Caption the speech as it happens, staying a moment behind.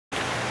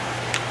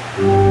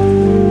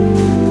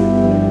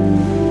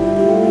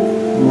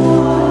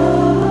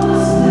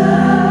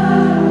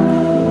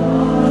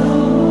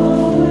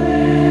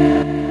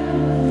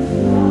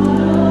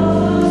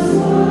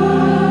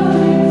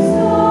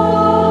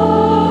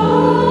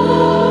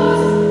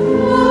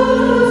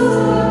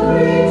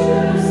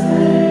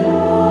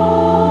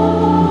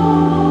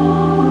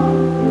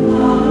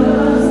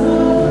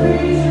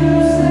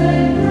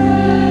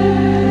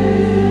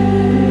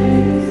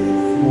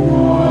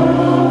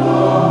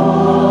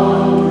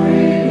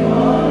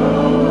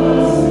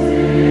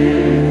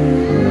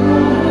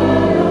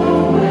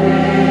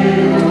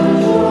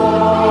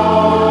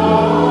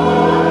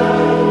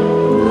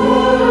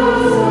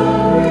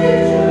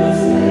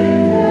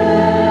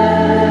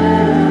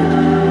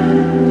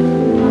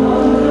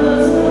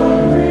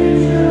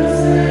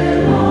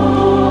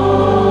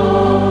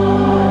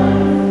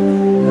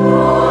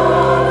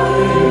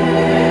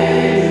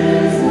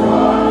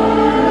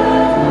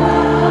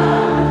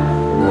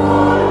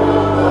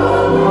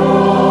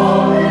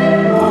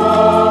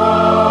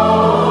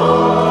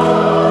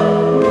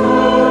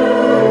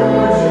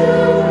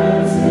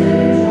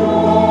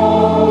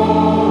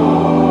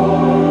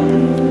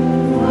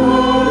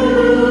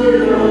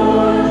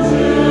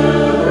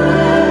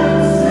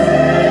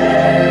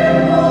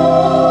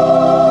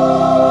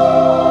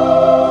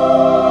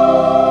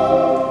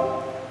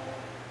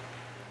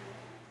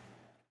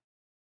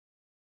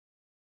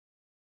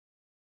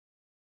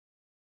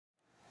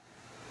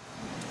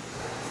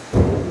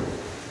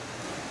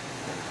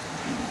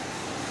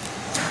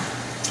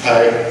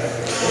Hi.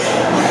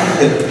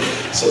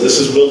 So this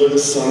is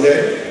Wilderness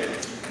Sunday.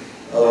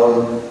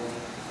 Let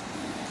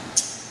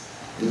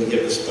me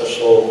give a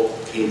special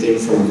painting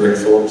from Greg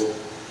Phillips.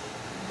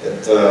 And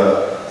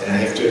I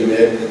have to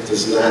admit, it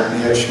does not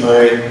match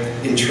my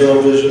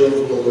internal vision of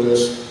the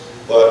wilderness,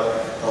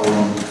 but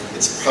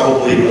it's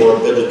probably more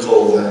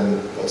biblical than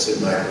what's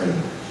in my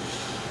brain.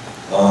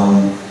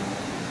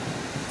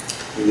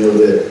 We know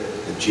that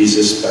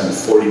Jesus spent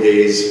 40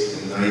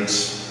 days and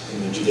nights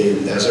in the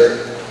Judean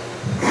desert.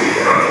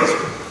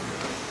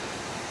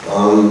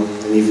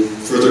 And he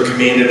further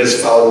commanded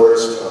his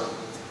followers to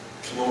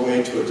come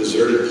away to a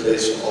deserted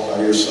place all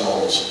by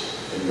yourselves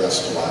and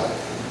rest a while.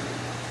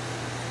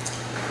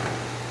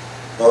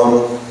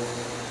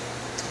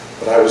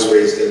 But I was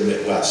raised in the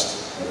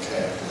Midwest,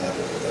 okay, not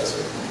in the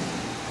desert.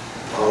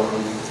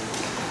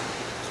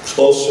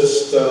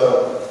 Closest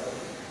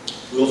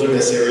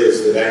wilderness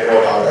areas that I know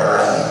about are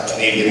on the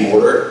Canadian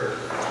border.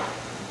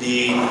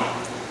 The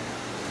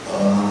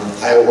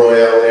Isle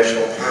Royale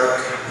National Park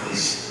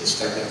is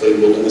technically a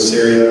wilderness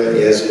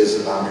area, as is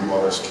the Boundary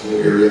Waters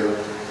Canoe area.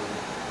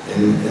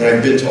 And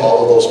I've been to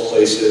all of those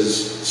places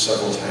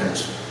several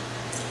times.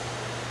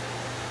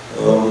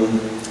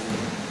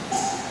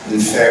 In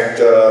fact,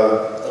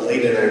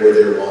 Elaine and I were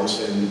there once,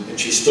 and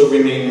she still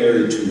remained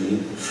married to me.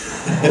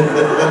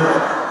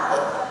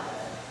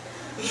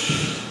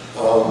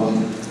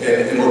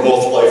 And we're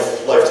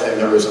both lifetime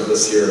members of the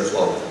Sierra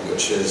Club,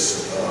 which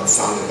is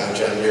founded by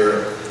John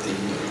Muir,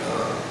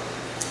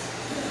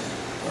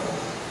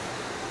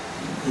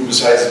 who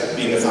besides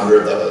being the founder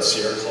of the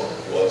Sierra Club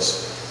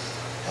was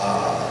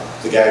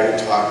the guy who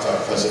talked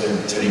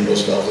President Teddy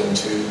Roosevelt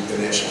into the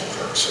National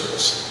Park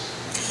Service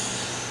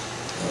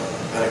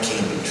on a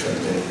camping trip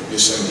in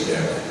Yosemite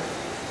Valley.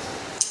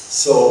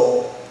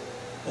 So,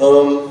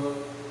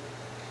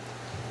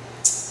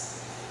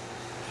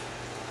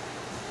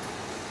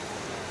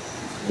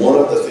 one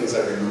of the things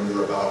I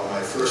remember about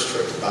my first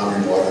trip to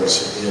Boundary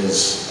Waters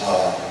is,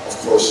 of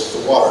course,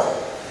 the water.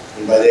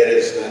 And by that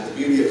is not the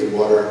beauty of the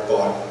water,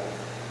 but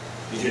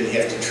you didn't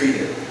have to treat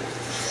it.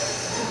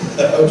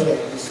 Okay,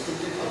 you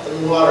scooped it up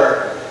in the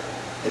water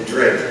and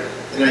drink.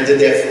 And I did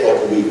that for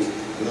like a week,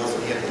 and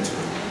nothing happened to me.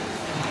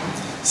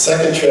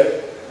 Second trip,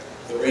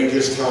 the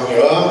rangers tell me,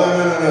 oh,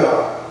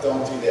 no,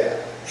 don't do that.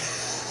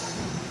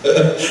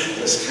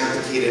 It's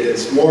complicated,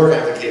 it's more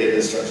complicated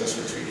instructions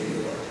for treating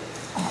the water.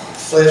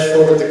 Flash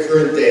forward to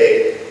current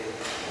day,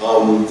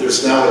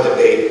 there's now a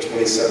debate,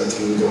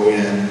 2017 going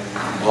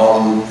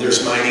on.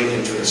 There's mining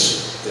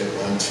interests that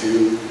want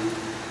to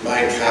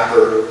mine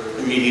copper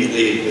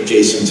immediately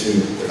adjacent to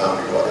the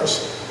Boundary Waters,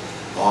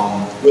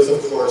 with,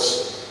 of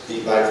course,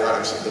 the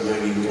byproducts of the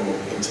mining going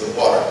into the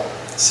water.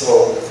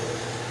 So,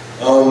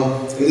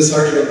 in this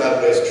argument, by the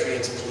way, is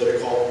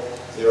trans-political.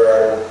 There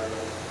are,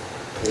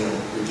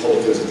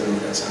 Republicans and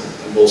Democrats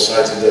on both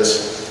sides of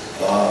this.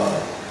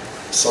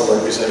 Some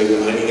representing the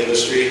mining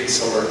industry,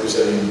 some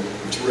representing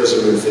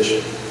tourism and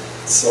fishing.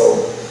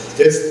 So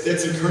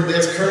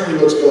that's currently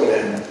what's going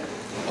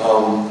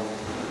on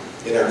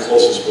in our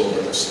closest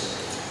wilderness.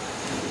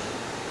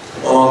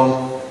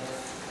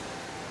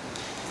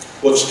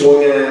 What's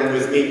going on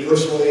with me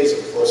personally is,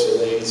 of course,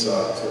 Elaine's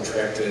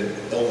contracted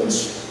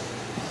illness.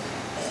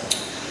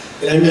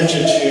 And I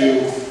mentioned to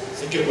you, I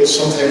think it was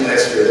sometime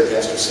last year that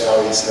Pastor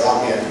Sally said,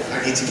 oh man,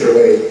 I need to get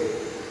away.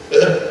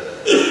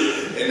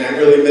 And I'm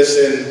really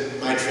missing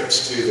my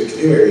trips to the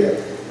canoe area.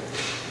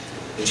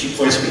 And she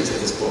points me to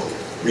this book,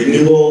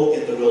 Renewal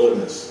in the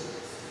Wilderness,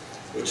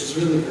 which is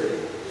really great.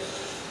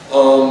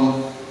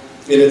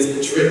 And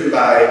it's written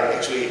by,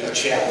 actually, a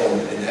chaplain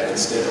in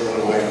Evanston,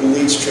 Illinois, who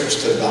leads trips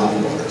to the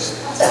Boundary Waters.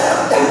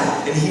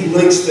 And he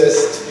links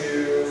this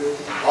to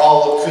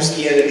all of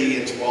Christianity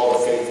and to all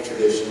the faith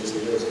traditions. He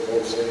does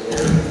quotes in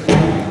here,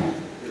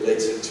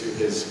 relates it to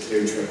his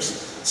canoe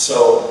trips.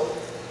 So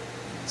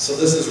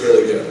this is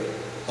really good.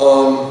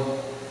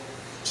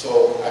 So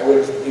I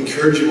would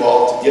encourage you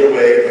all to get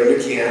away when you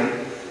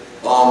can.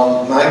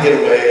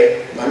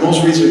 My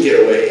most recent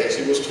getaway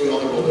actually was to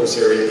another wilderness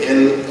area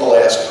in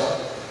Alaska.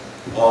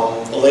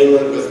 Elaine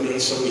went with me,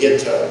 so we had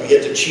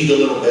to cheat a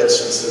little bit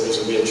since there was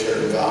a wheelchair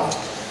involved.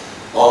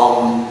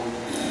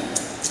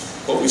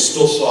 But we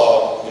still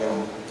saw,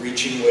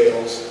 breaching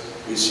whales.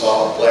 We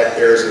saw black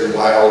bears in the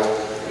wild.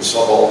 We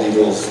saw bald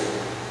eagles.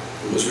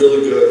 It was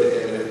really good,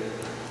 and it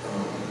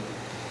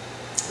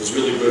was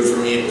really good for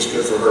me. It was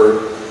good for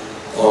her,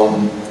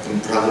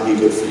 and probably be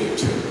good for you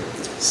too.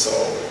 So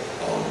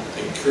I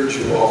encourage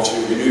you all to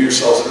renew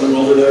yourselves in the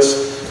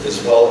wilderness, as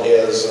well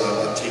as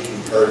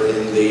taking part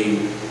in the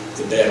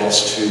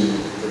battles to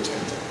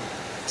protect them.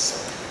 So,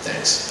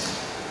 thanks.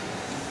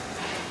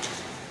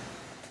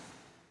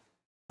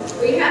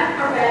 We have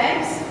our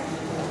bags.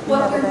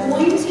 What we're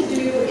going to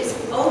do is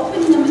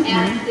open them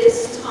at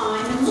this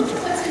time and look at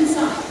what's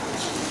inside.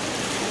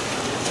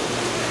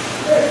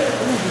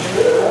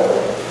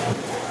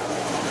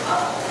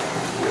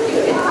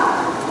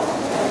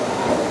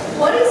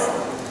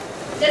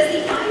 Does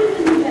the item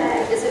in the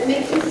bag, does it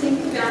make you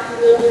think about the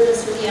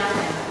wilderness or the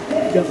outback?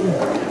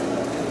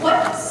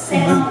 What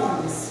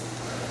sounds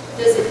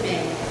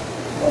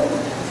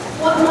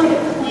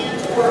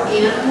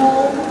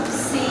animal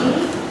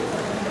see?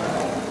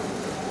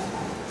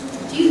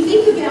 Do you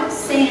think about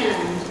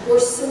sand or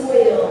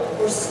soil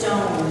or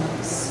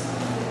stones?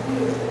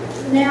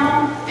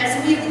 Now,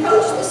 as we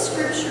approach the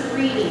scripture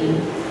reading,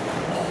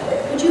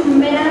 would you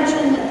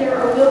imagine that there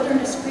are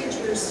wilderness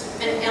creatures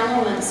and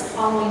elements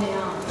calling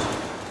out?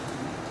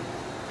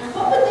 And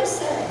what would they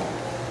say?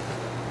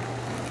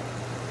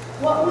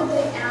 What would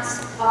they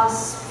ask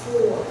us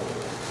for?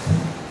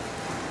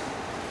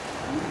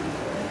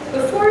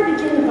 Before I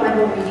begin the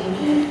Bible reading,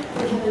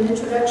 we have an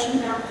introduction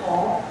about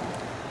Paul.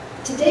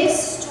 Today's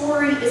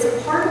story is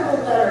a part of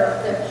a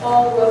letter that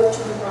Paul wrote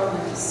to the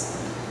Romans.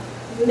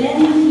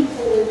 Many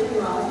people lived in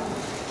Rome,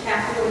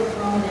 capital of the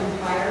Roman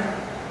Empire.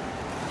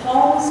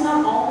 Paul was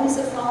not always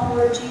a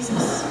follower of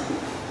Jesus.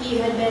 He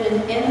had been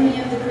an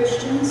enemy of the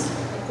Christians,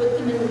 put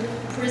them in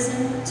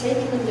prison,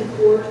 taken them to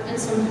court, and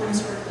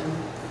sometimes hurt them.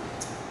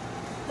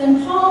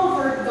 Then Paul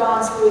heard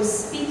God's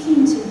voice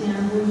speaking to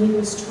him when he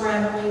was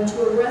traveling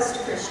to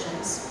arrest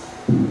Christians,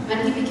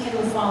 and he became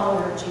a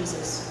follower of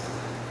Jesus.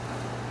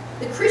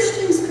 The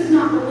Christians could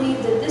not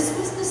believe that this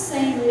was the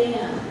same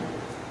man.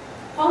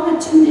 Paul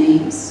had two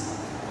names.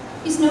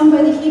 He's known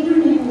by the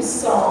Hebrew name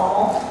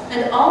Saul,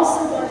 and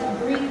also by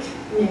the Greek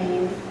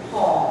name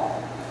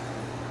Paul.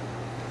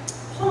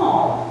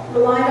 Paul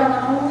relied on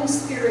the Holy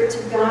Spirit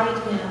to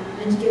guide him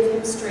and give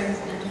him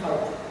strength and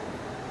hope.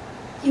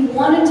 He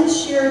wanted to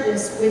share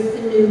this with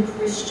the new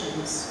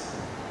Christians.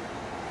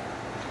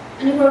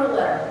 And he wrote a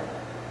letter.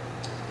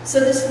 So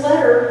this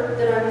letter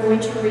that I'm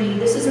going to read,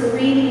 this is a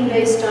reading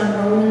based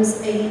on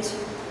Romans 8,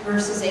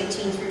 verses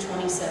 18 through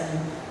 27.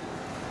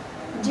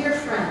 Dear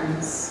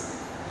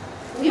friends,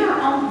 we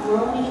are all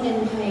groaning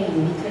in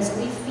pain because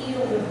we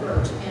feel the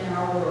hurt in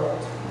our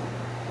world.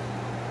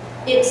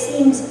 It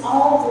seems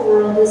all the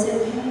world is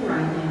in pain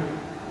right now.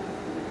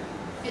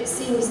 It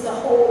seems the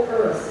whole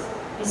earth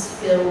is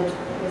filled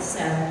with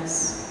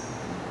sadness.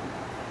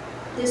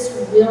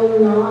 This will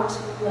not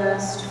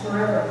last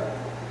forever.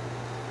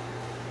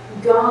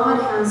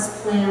 God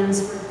has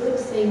plans for good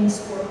things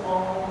for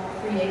all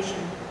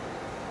creation.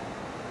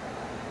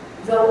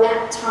 Though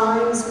at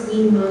times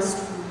we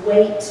must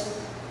wait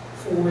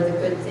for the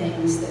good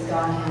things that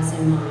God has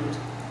in mind.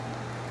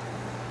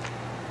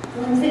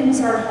 When things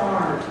are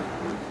hard,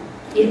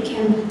 it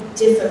can be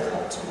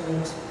difficult to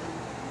wait.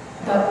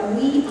 But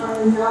we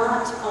are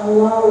not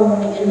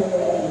alone in the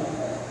waiting.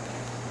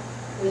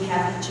 We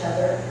have each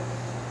other,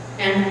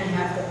 and we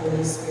have the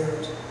Holy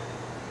Spirit.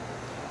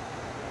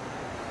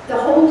 The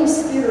Holy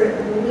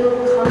Spirit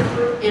will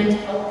comfort and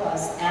help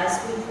us as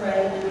we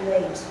pray and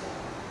wait,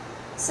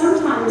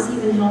 sometimes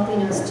even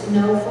helping us to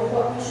know for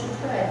what we should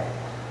pray.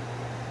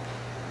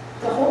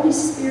 The Holy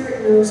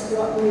Spirit knows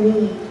what we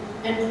need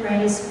and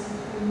prays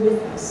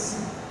with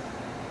us.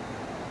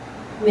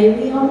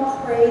 May we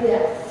all pray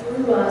that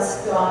through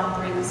us God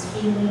brings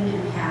healing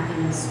and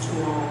happiness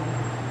to all.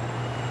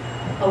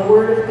 A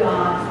word of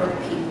God for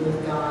the people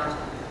of God.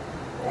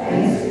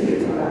 Thanks be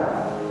to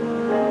God.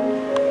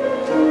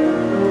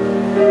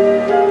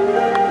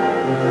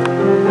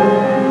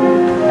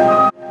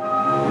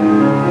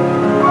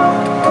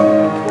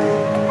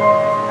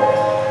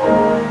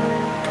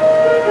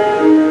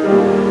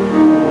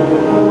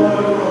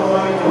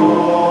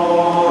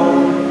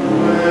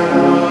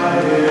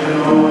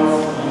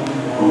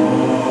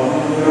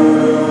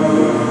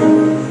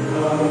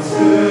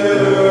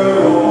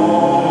 Consider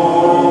all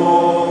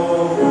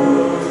the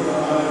words I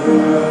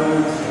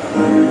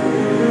have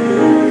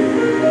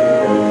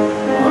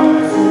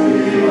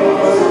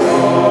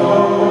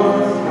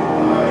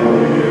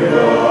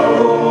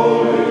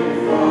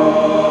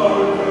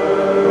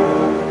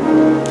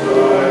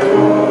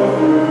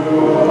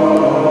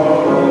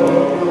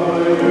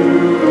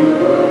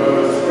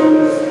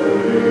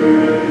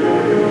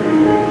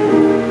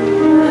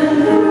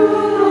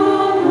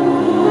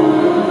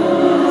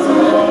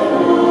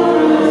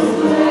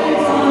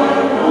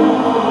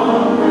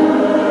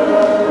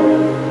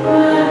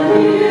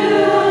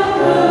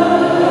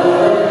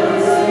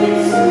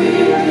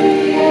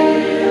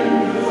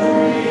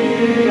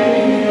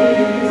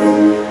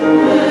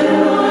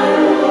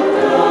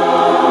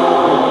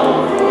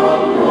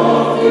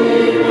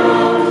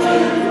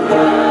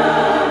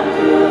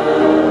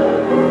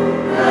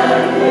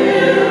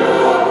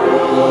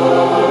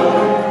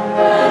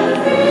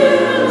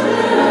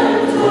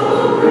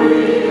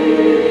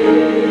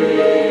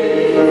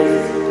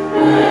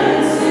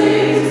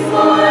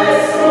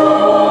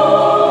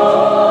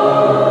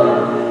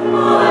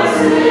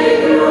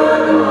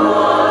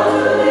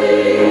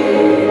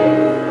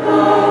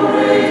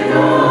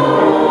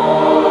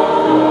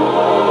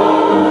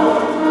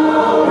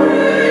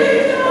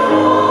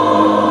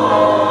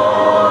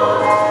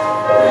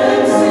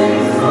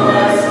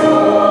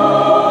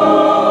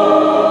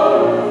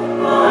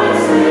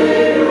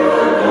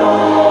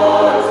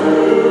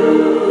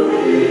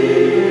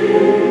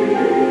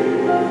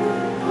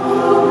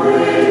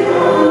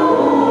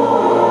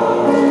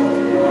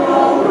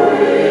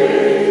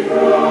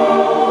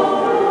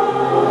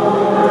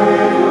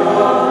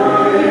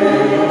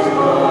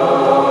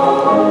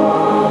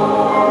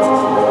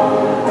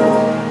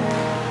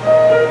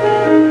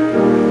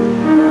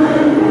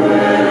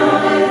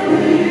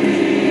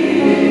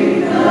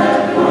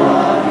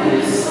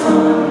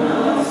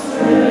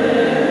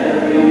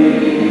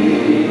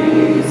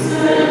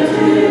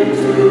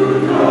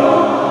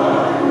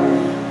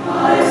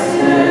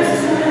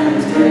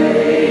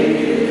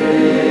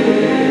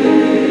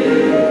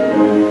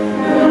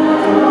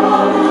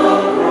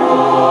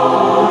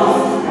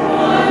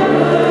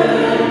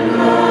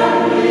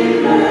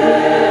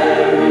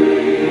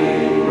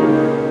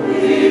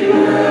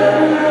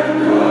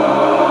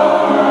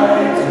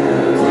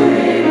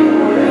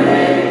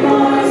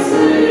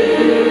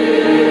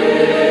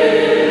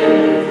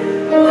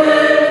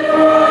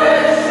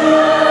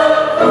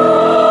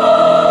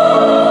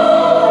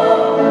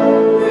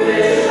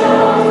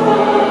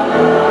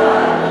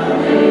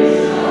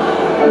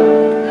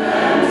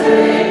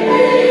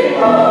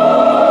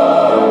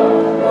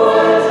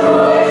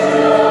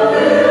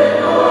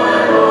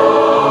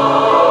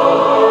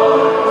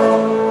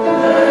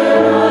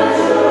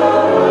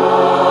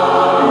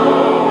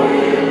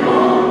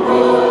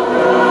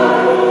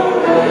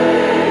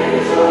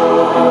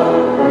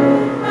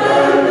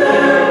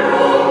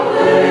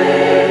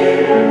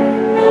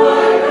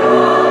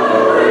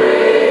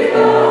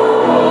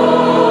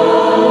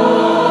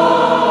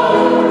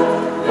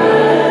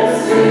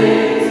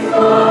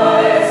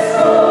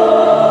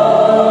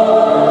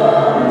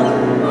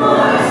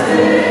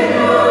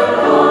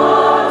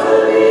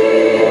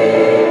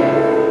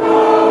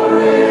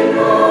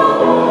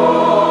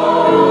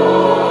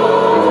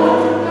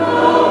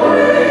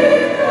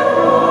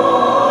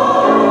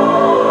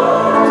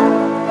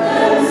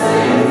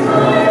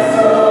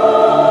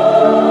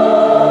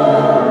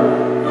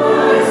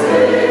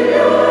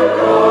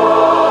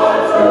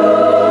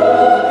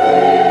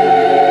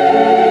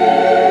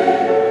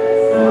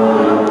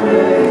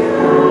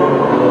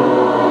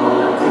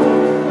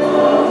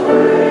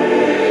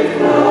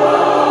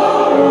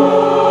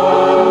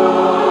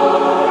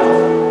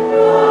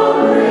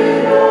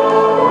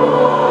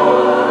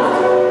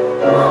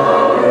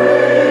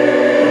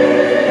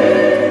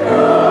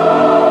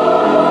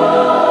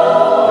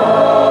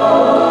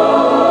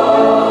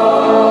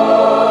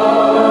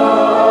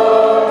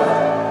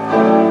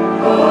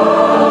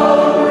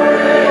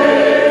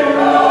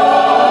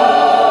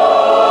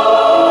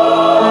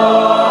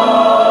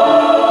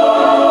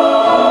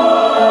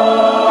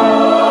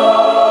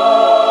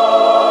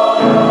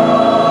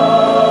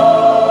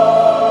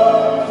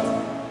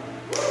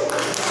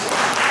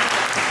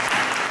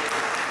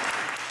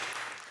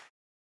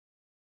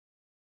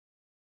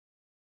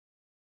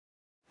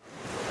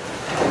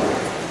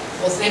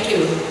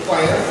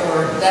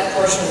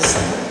portion of the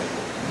sermon.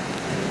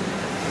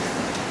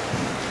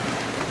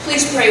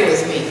 Please pray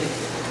with me.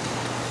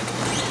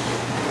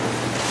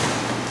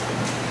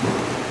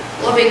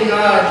 Loving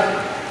God,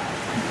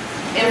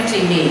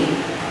 empty me.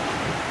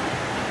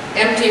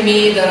 Empty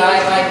me that I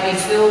might be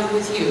filled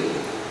with you,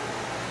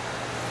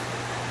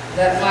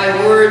 that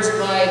my words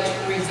might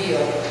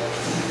reveal,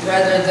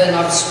 rather than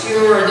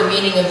obscure the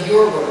meaning of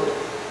your word.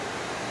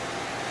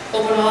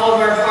 Open all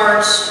of our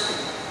hearts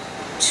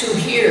to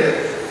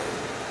hear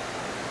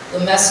the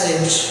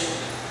message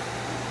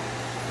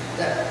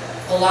that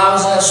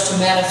allows us to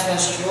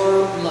manifest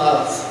your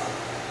love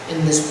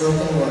in this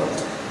broken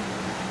world.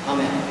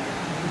 Amen.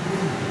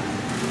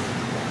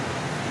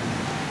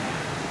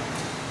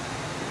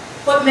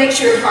 What makes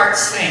your heart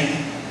sing?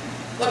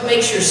 What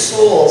makes your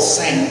soul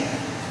sing?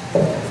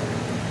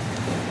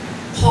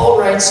 Paul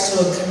writes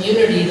to a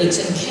community that's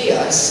in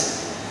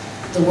chaos.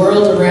 The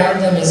world around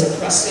them is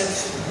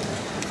oppressive.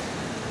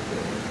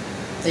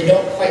 They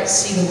don't quite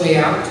see the way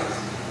out.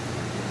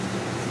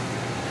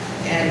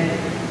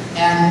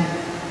 And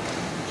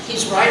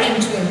he's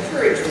writing to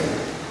encourage them.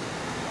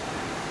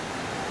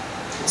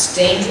 It's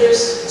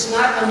dangerous. It's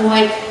not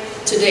unlike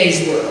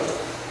today's world.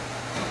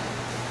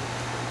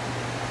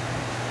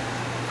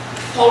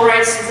 Paul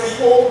writes that the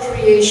whole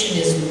creation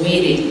is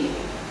waiting,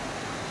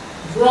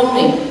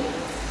 groaning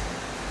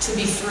to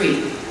be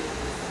free.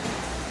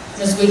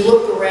 As we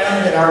look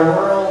around at our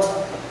world,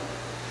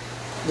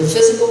 the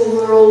physical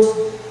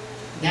world,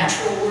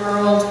 natural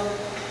world,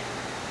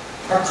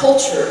 our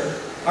culture,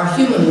 our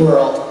human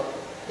world,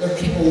 there are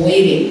people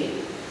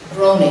waiting,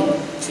 groaning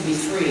to be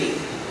free.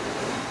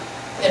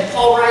 And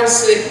Paul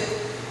writes that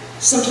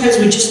sometimes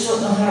we just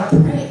don't know how to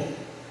pray.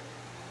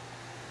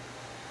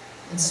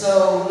 And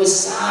so with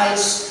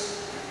sighs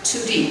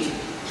too deep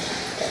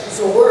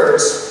for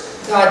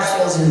words, God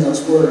fills in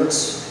those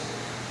words.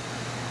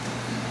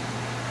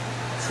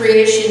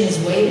 Creation is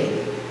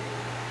waiting.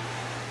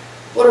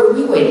 What are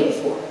we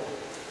waiting for?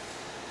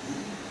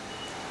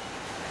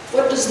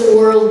 What does the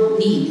world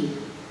need?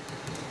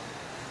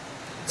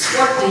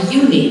 What do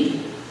you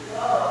need?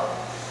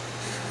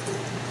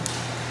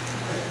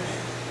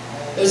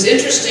 It was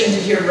interesting to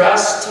hear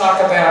Russ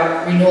talk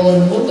about renewal in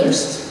the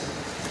wilderness.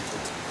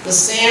 The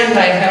sand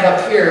I have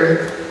up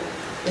here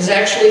is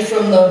actually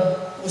from the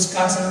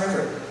Wisconsin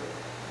River.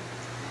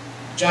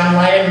 John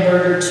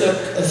Leyenberger took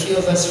a few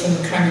of us from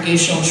the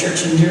Congregational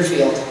church in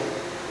Deerfield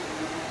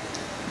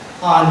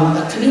on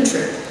a canoe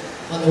trip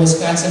on the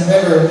Wisconsin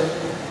River.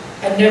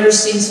 I'd never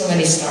seen so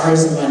many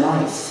stars in my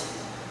life.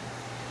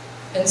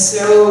 And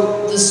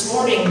so this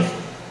morning,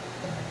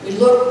 we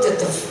looked at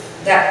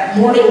that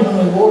morning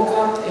when we woke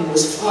up, it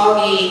was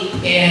foggy,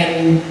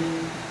 and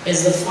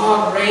as the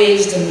fog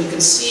raised and we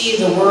could see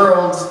the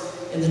world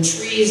and the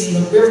trees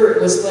and the river,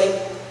 it was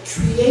like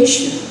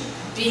creation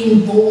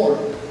being born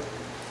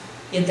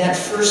in that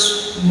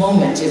first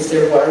moment, if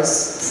there was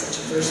such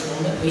a first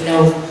moment. We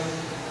know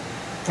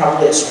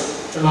probably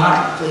it's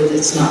dramatic, but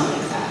it's not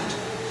like that.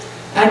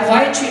 I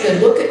invite you to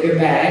look at your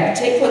bag,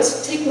 take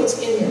what's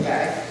in your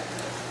bag.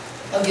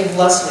 I'll give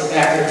Leslie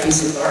back her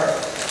piece of art.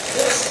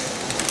 Yes.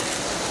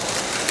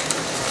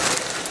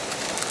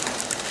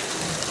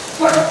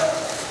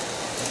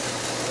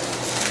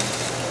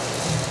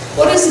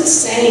 What is it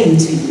saying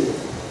to you?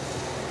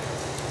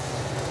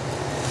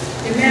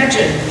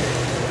 Imagine.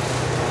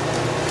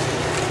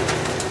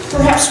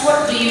 Perhaps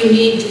what do you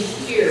need to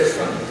hear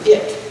from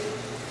it?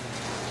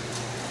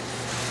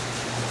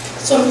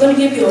 So I'm going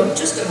to give you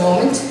just a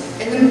moment,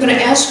 and then I'm going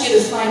to ask you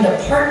to find a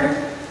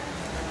partner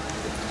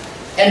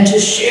and to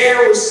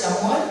share with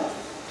someone.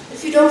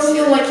 If you don't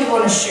feel like you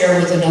want to share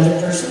with another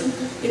person,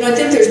 I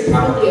think there's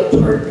probably a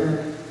partner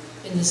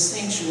in the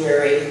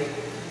sanctuary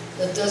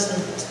that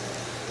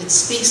it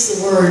speaks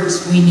the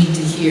words we need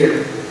to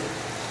hear.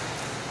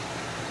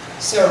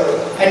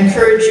 So I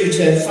encourage you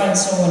to find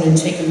someone and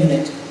take a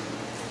minute.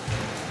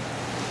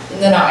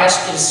 And then I'll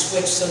ask you to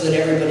switch so that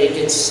everybody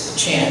gets a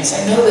chance.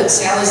 I know that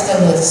Sally's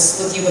done this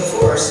with you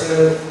before,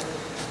 so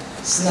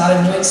it's not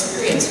a new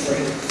experience for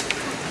you.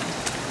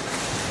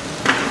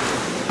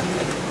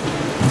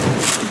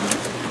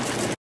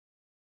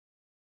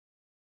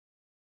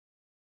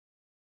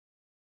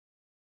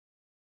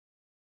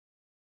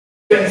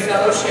 In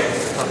fellowship.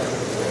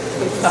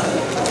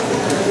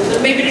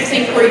 But maybe to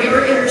think where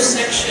your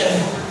intersection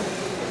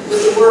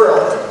with the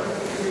world.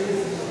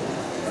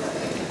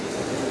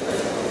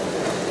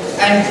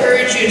 I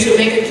encourage you to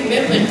make a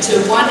commitment to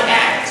one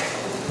act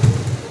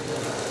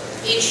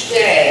each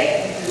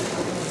day.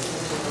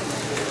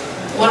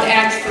 One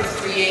act for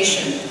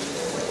creation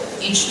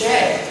each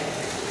day.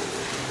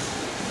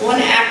 One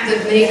act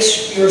that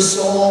makes your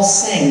soul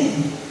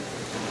sing,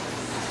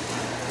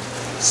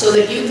 so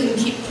that you can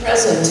keep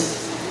present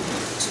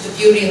to the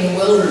beauty in the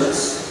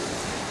wilderness.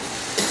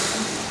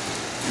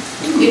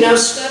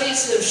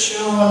 Studies have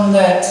shown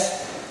that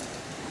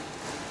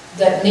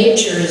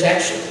nature is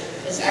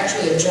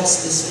actually a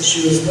justice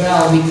issue as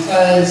well,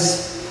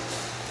 because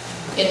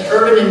in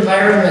urban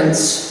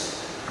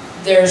environments,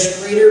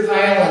 there's greater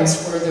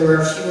violence where there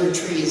are fewer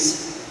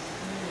trees.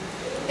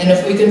 And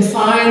if we can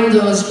find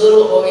those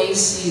little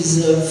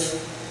oases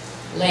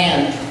of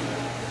land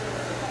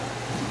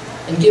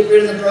and get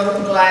rid of the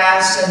broken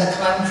glass and the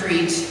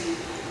concrete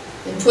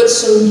and put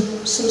some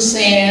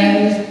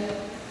sand,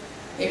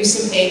 maybe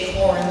some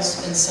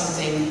acorns and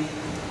something,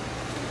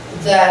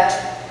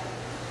 that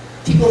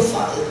people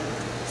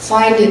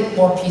find it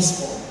more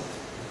peaceful.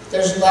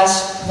 There's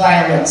less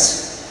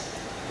violence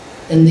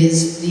in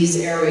these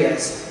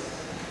areas.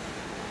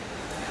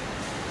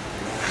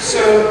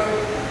 So,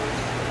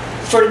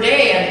 for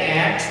today, an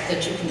act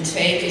that you can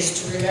take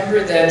is to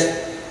remember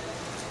that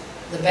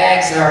the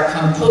bags are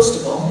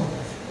compostable.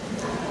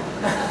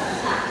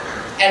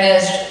 And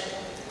as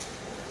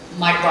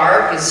my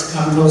bark is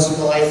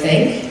compostable, I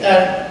think,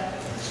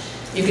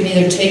 you can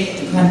either take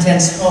the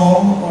contents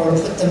home or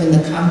put them in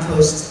the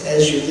compost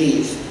as you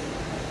leave.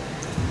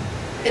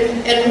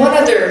 And one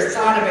other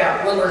thought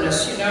about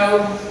wilderness, you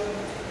know,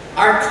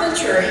 our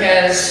culture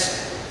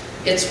has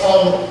its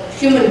own,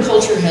 human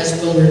culture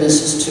has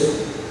wildernesses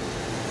too.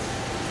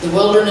 The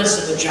wilderness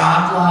of a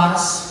job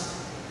loss,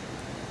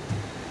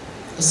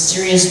 a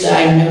serious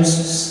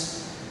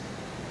diagnosis,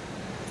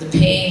 the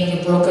pain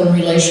of a broken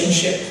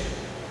relationship.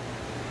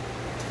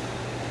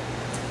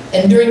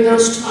 And during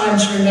those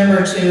times,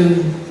 remember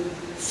to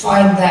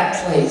find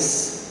that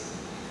place.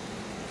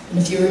 And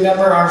if you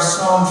remember our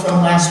psalm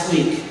from last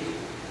week,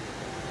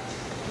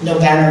 no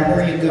matter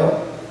where you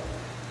go,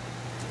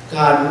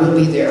 God will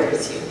be there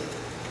with you.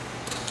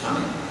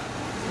 Amen.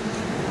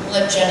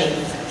 Let Jenny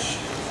finish.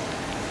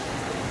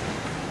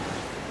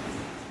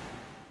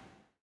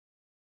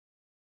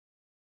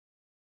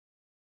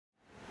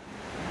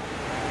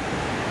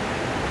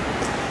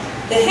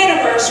 The head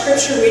of our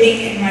scripture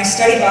reading in my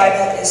study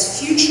Bible is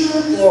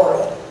future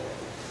glory.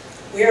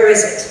 Where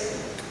is it?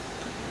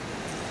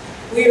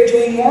 We are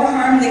doing more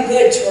harm than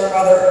good to our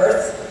Mother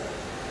Earth.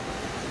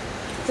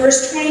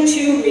 Verse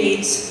 22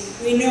 reads,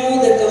 "We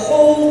know that the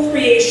whole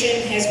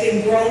creation has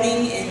been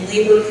groaning in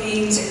labor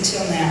pains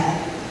until now."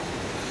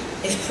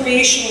 If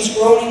creation was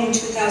groaning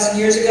 2,000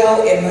 years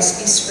ago, it must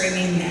be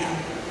screaming now.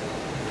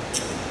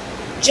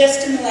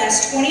 Just in the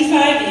last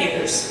 25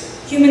 years,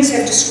 humans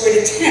have destroyed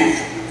a tenth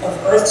of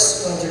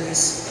Earth's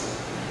wilderness.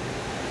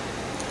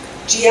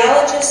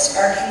 Geologists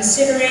are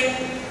considering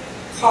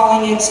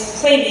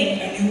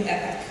claiming a new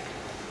epoch,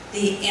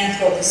 the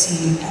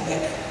Anthropocene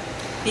epoch,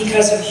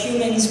 because of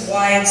humans'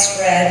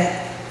 widespread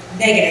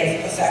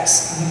negative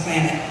effects on the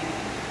planet.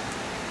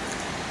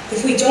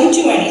 If we don't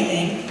do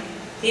anything,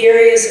 the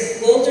areas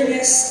of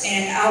wilderness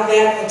and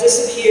outback will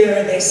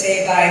disappear, they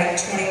say, by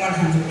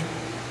 2100.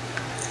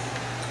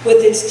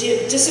 With its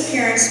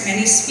disappearance,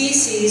 many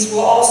species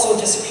will also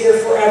disappear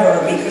forever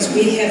because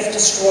we have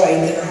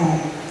destroyed their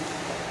home.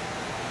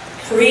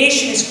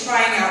 Creation is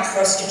crying out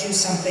for us to do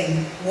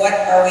something. What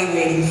are we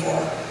waiting for?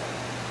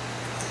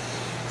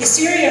 The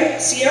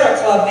Sierra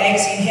Club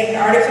magazine had an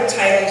article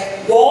titled,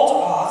 "Walled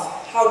Off,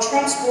 How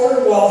Trump's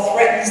Border Wall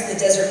Threatens the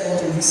Desert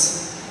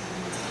Wilderness."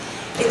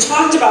 It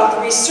talked about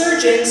the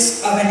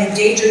resurgence of an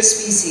endangered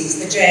species,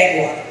 the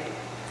jaguar.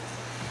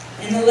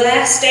 In the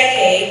last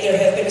decade, there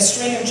have been a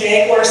string of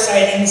jaguar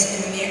sightings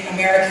in the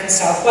American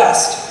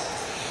Southwest.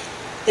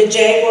 The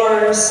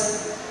jaguar's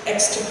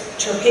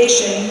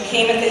extirpation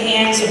came at the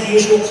hands of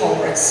usual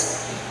culprits: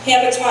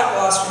 habitat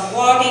loss from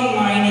logging,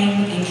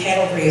 mining, and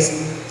cattle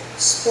grazing,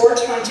 sport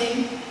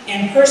hunting,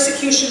 and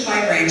persecution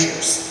by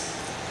ranchers,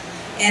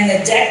 and the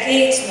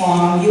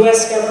decades-long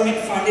U.S.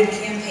 government-funded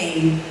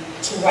campaign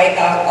to wipe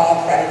out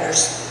all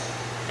predators.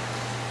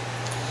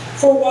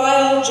 For a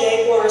while,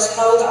 jaguars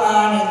held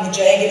on in the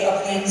jagged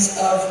uplands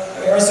of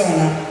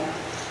Arizona.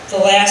 The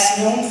last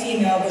known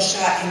female was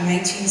shot in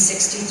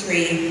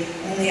 1963,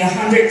 only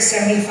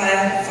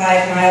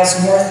 175 miles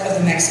north of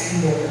the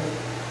Mexican border.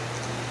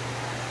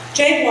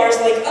 Jaguars,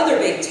 like other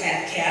big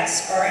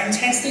cats, are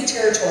intensely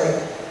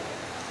territorial.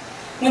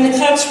 When the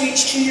cubs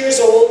reach 2 years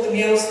old, the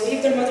males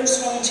leave their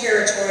mother's home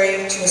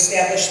territory to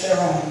establish their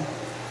own.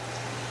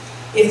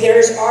 If there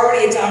is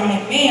already a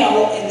dominant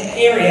male in the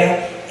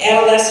area,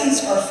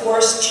 adolescents are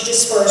forced to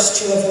disperse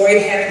to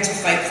avoid having to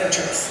fight for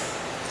turf.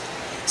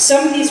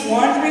 Some of these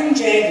wandering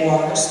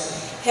jaguars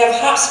have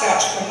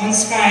hopscotched from one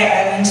sky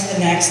island to the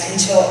next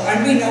until,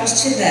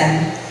 unbeknownst to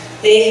them,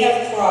 they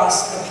have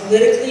crossed a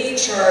politically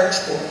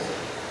charged border.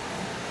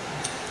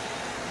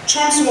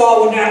 Trump's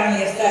wall would not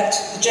only affect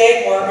the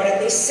jaguar, but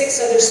at least 6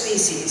 other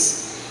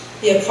species: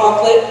 the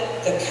apocalypse,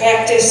 the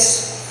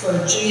cactus for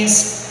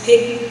genus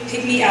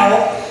pygmy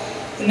owl,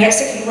 the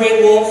Mexican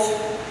gray wolf,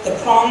 the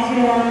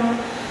pronghorn,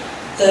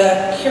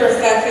 the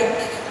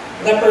chirophagic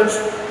leopard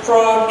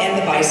frog, and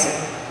the bison.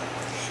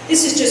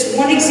 This is just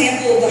one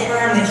example of the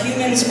harm that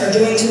humans are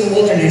doing to the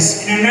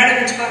wilderness, and I'm not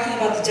even talking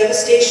about the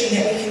devastation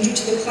that we can do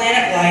to the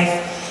planet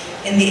life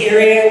in the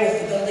area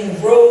with the building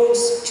of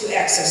roads to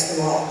access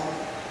the wall.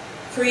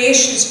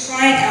 Creation is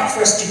crying out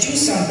for us to do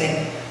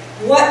something.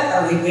 What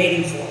are we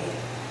waiting for?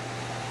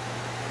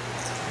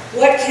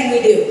 What can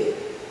we do?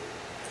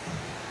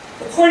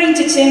 According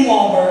to Tim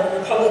Wilbert,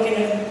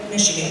 Republican of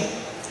Michigan,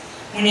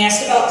 when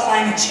asked about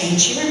climate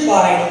change, he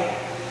replied,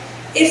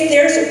 If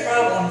there's a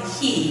problem,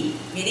 He,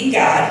 meaning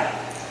God,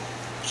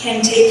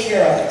 can take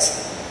care of it.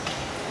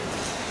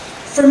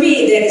 For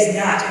me, that is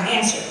not an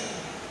answer.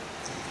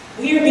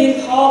 We are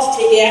being called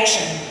to take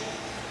action.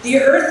 The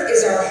earth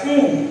is our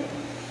home,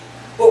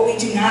 but we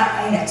do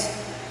not own it.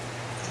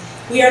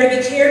 We are to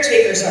be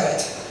caretakers of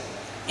it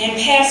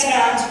and pass it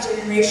on to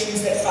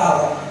generations that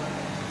follow.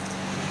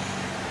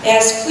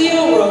 As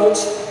Cleo wrote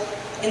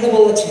in the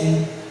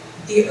bulletin,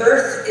 the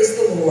earth is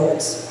the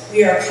Lord's.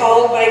 We are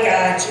called by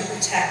God to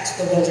protect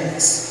the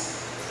wilderness.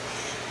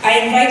 I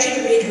invite you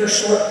to read her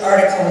short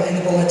article in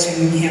the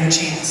bulletin when you have a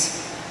chance.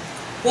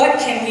 What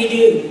can we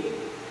do?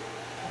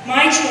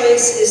 My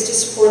choice is to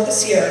support the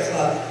Sierra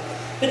Club,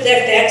 but if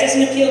that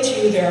doesn't appeal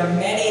to you, there are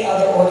many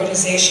other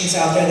organizations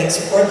out there that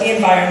support the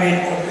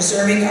environment or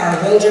preserving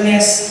our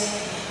wilderness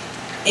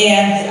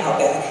and the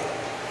Outback.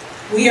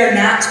 We are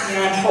not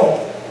beyond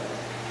hope.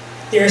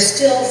 There is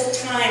still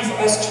time for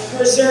us to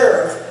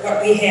preserve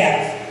what we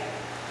have,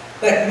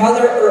 but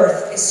Mother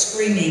Earth is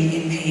screaming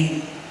in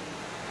pain.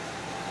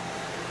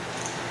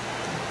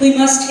 We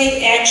must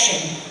take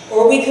action,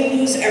 or we could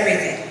lose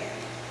everything.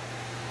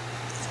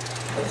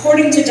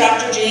 According to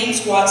Dr.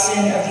 James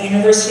Watson of the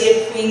University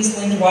of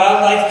Queensland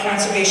Wildlife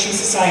Conservation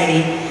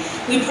Society,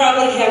 we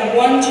probably have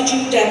 1 to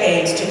 2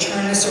 decades to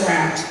turn this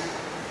around.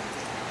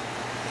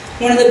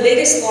 One of the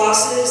biggest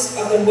losses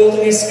of the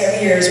wilderness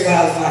every year is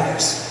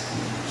wildfires.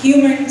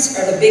 Humans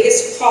are the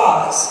biggest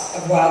cause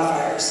of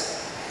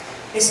wildfires.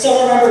 I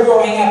still remember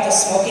growing up the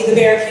Smokey the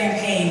Bear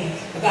campaign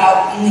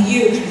about only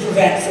you can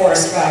prevent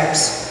forest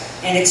fires,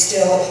 and it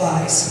still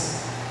applies.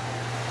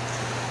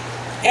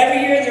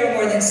 Every year there are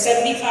more than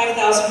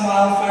 75,000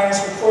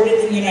 wildfires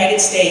reported in the United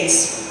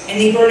States, and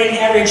they burn an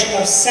average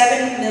of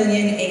 7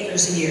 million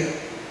acres a year.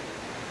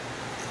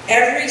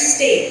 Every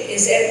state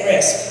is at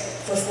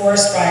risk for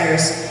forest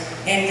fires,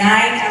 and 9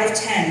 out of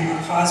 10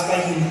 are caused by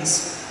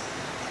humans.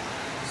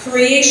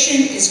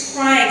 Creation is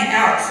crying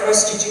out for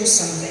us to do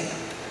something.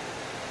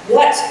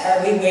 What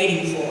are we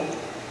waiting for?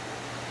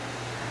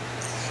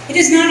 It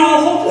is not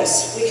all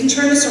hopeless. We can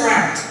turn this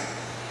around.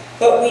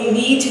 But we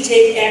need to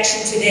take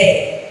action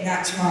today,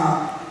 not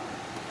tomorrow.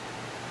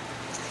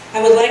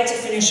 I would like to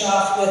finish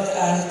off with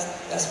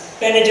a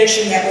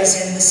benediction that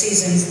was in the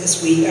seasons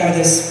this week,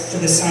 for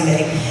this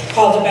Sunday,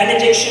 called the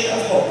Benediction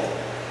of Hope.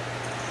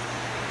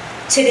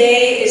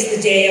 Today is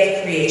the day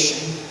of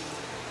creation.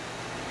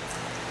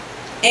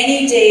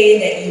 Any day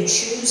that you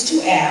choose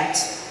to act,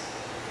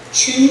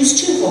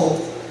 choose to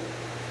hope,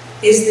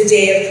 is the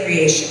day of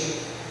creation.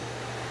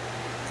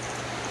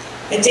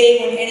 A day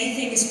when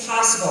anything is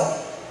possible.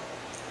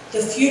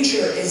 The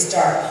future is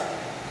dark,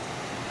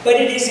 but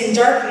it is in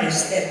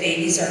darkness that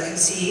babies are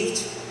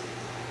conceived,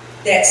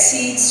 that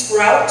seeds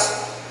sprout,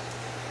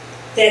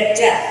 that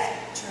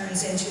death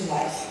turns into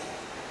life.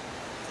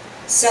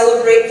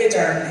 Celebrate the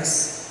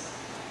darkness,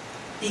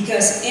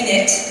 because in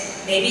it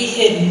may be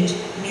hidden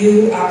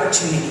new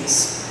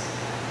opportunities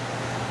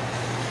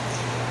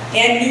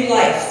and new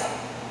life.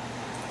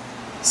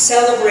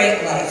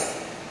 Celebrate life.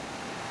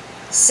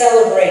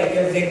 Celebrate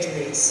your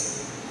victories.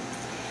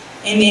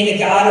 And may the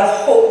God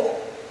of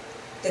hope,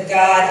 the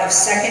God of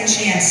second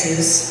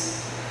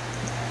chances,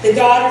 the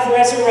God of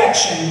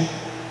resurrection,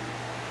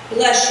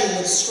 bless you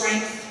with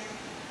strength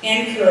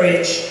and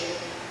courage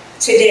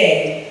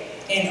today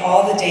and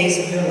all the days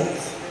of your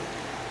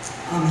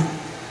life. Amen.